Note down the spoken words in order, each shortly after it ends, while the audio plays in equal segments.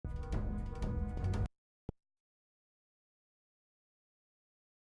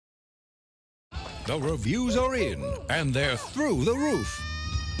The reviews are in, and they're through the roof.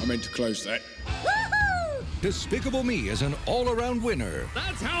 I meant to close that. Despicable Me is an all-around winner.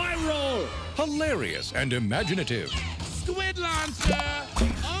 That's how I roll. Hilarious and imaginative. Squid launcher.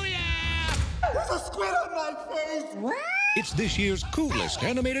 Oh, yeah. There's a squid on my face. It's this year's coolest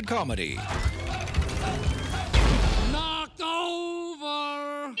animated comedy. Knocked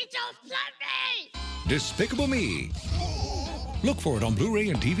over. It's all fluffy. Despicable Me. Look for it on Blu-ray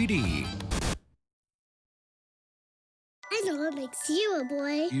and DVD. I know what makes you a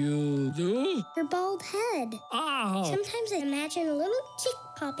boy. You do? Your bald head. Oh. Sometimes I imagine a little chick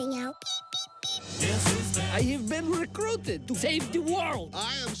popping out. I have been recruited to save the world.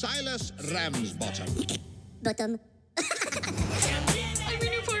 I am Silas Ramsbottom. Bottom. I'm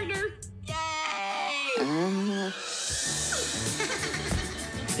your new partner.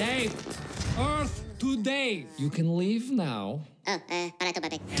 Dave. Earth to Dave. You can leave now.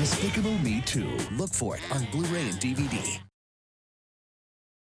 Despicable Me 2. Look for it on Blu-ray and DVD.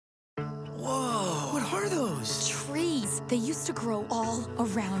 Whoa! What are those? Trees. They used to grow all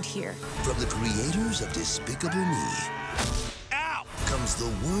around here. From the creators of Despicable Me Ow! comes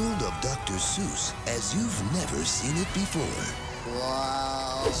the world of Dr. Seuss as you've never seen it before.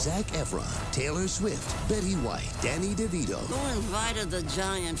 Wow. Zac Efron, Taylor Swift, Betty White, Danny DeVito. Who invited the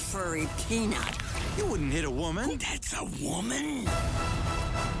giant furry peanut? You wouldn't hit a woman. That's a woman?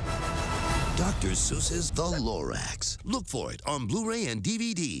 Dr. Seuss's The Lorax. Look for it on Blu-ray and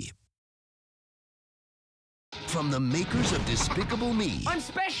DVD. From the makers of Despicable Me, I'm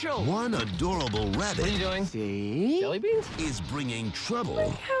special. one adorable rabbit What are you doing? See? Jelly beans? is bringing trouble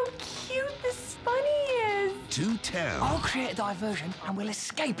How cute this bunny is. to town. I'll create a diversion and we'll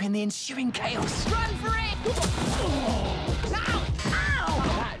escape in the ensuing chaos. Run for it! Ow! Ow!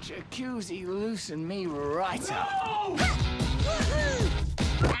 That jacuzzi loosened me right up.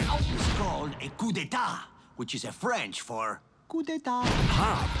 It's called a coup d'etat, which is a French for coup d'etat.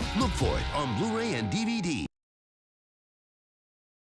 Hop. Look for it on Blu-ray and DVD.